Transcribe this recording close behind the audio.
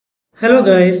Hello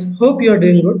guys, hope you are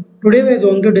doing good. Today we are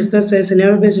going to discuss a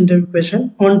scenario-based interview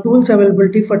question on tools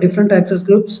availability for different access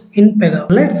groups in PEGA.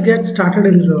 Let's get started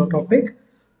in the topic.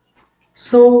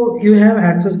 So you have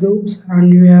access groups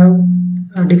and you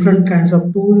have different kinds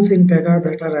of tools in PEGA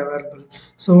that are available.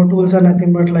 So tools are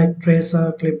nothing but like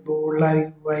tracer, clipboard,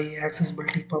 live UI,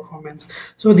 accessibility, performance.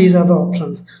 So these are the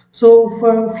options. So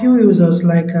for few users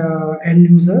like end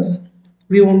users,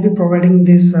 we won't be providing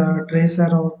this tracer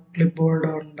or clipboard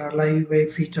or live UI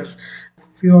features.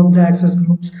 Few of the access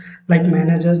groups like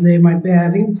managers, they might be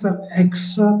having some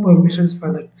extra permissions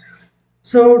for that.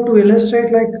 So to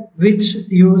illustrate like which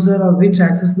user or which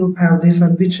access group have this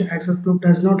and which access group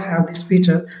does not have this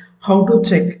feature, how to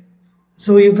check.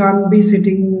 So you can't be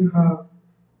sitting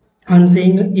and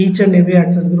seeing each and every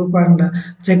access group and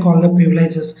check all the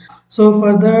privileges. So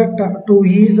for that, to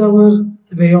ease our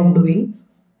way of doing,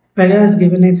 PEGA has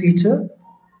given a feature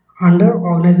under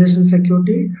Organization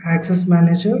Security Access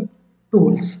Manager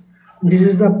Tools. This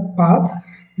is the path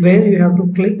where you have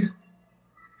to click,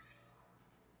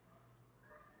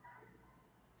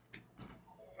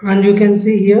 and you can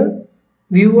see here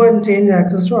view and change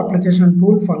access to application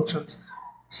tool functions.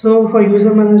 So for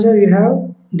user manager you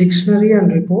have dictionary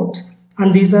and reports,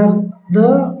 and these are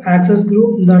the access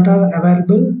group that are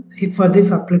available for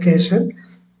this application.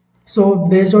 So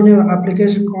based on your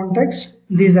application context,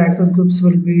 these access groups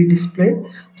will be displayed.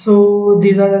 So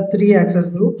these are the three access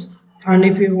groups, and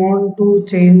if you want to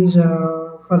change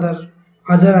for the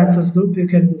other access group, you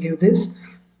can give this.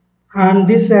 And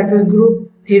this access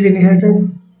group is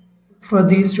inherited for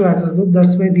these two access groups.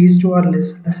 That's why these two are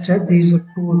listed. These are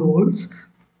two roles.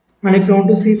 And if you want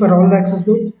to see for all the access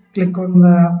group, click on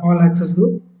the all access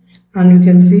group, and you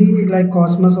can see like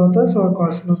Cosmos authors or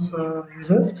Cosmos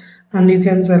users, and you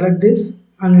can select this,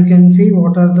 and you can see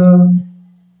what are the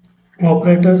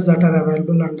operators that are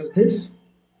available under this.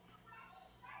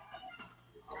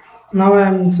 Now I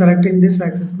am selecting this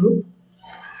access group.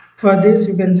 For this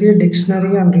you can see a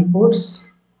dictionary and reports.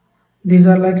 These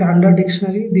are like under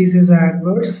dictionary, this is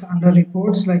adverts. Under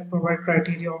reports, like provide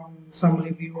criteria on some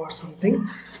review or something.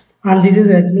 And this is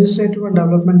administrative and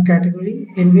development category,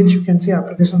 in which you can see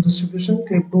application distribution,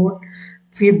 clipboard,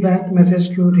 feedback,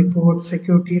 message queue, reports,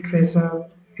 security, tracer,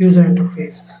 user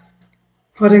interface.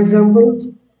 For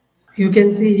example, you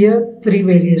can see here three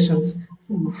variations.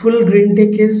 Full green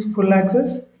tick is full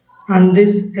access, and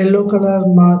this yellow color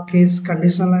mark is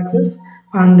conditional access,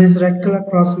 and this red color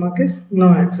cross mark is no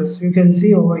access. You can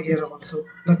see over here also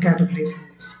the categories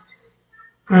in this.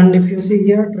 And if you see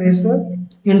here tracer,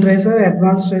 in tracer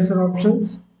advanced tracer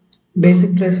options,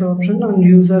 basic tracer option, and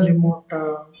user remote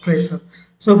tracer.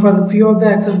 So for the few of the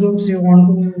access groups you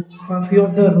want to, for few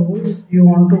of the rules you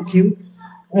want to give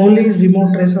only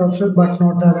remote tracer option but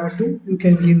not the other two, you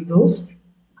can give those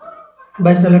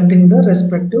by selecting the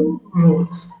respective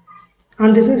rules.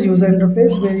 And this is user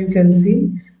interface where you can see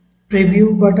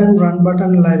preview button, run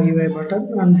button, live UI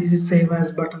button, and this is save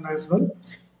as button as well.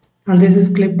 And this is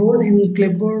clipboard. In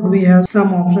clipboard we have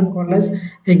some option called as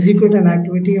execute an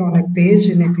activity on a page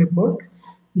in a clipboard,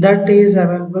 that is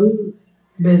available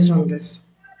based on this.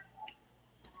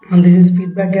 And this is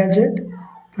feedback gadget,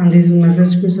 and this is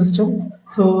message queue system.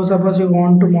 So suppose you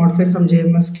want to modify some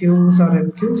JMS queues or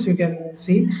MQs, you can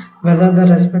see whether the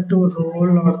respective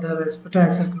role or the respective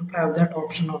access group have that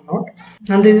option or not.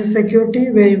 And this is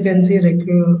security, where you can see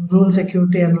rule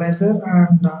security analyzer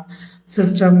and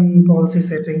system policy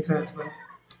settings as well.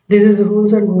 This is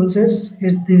rules and rule sets.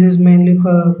 This is mainly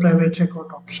for private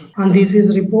checkout option. And this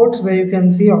is reports, where you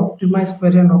can see optimize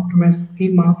query and optimize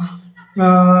schema.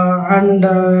 And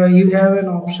you have an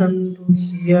option to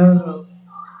here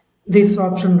this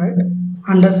option, right,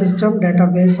 under system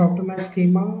database optimize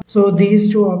schema. So these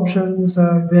two options,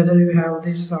 whether you have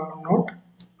this or not,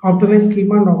 optimize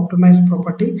schema and optimize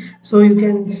property. So you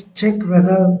can check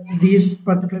whether these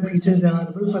particular features are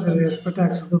available for a respective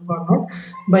access group or not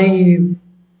by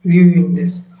viewing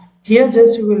this. Here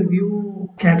just you will view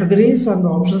categories and the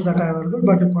options that are available,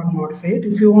 but you can't modify it.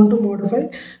 If you want to modify,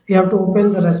 you have to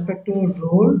open the respective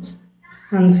roles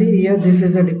and see here this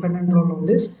is a dependent role on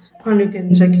this, and you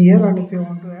can check here, and if you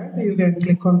want to add, you can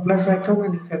click on plus icon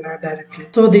and you can add directly.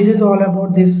 So this is all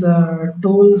about this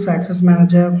tools access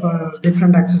manager for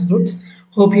different access groups.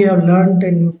 Hope you have learned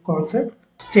a new concept.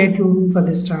 Stay tuned for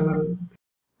this channel.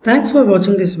 Thanks for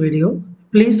watching this video.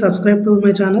 Please subscribe to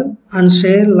my channel and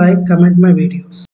share, like, comment my videos.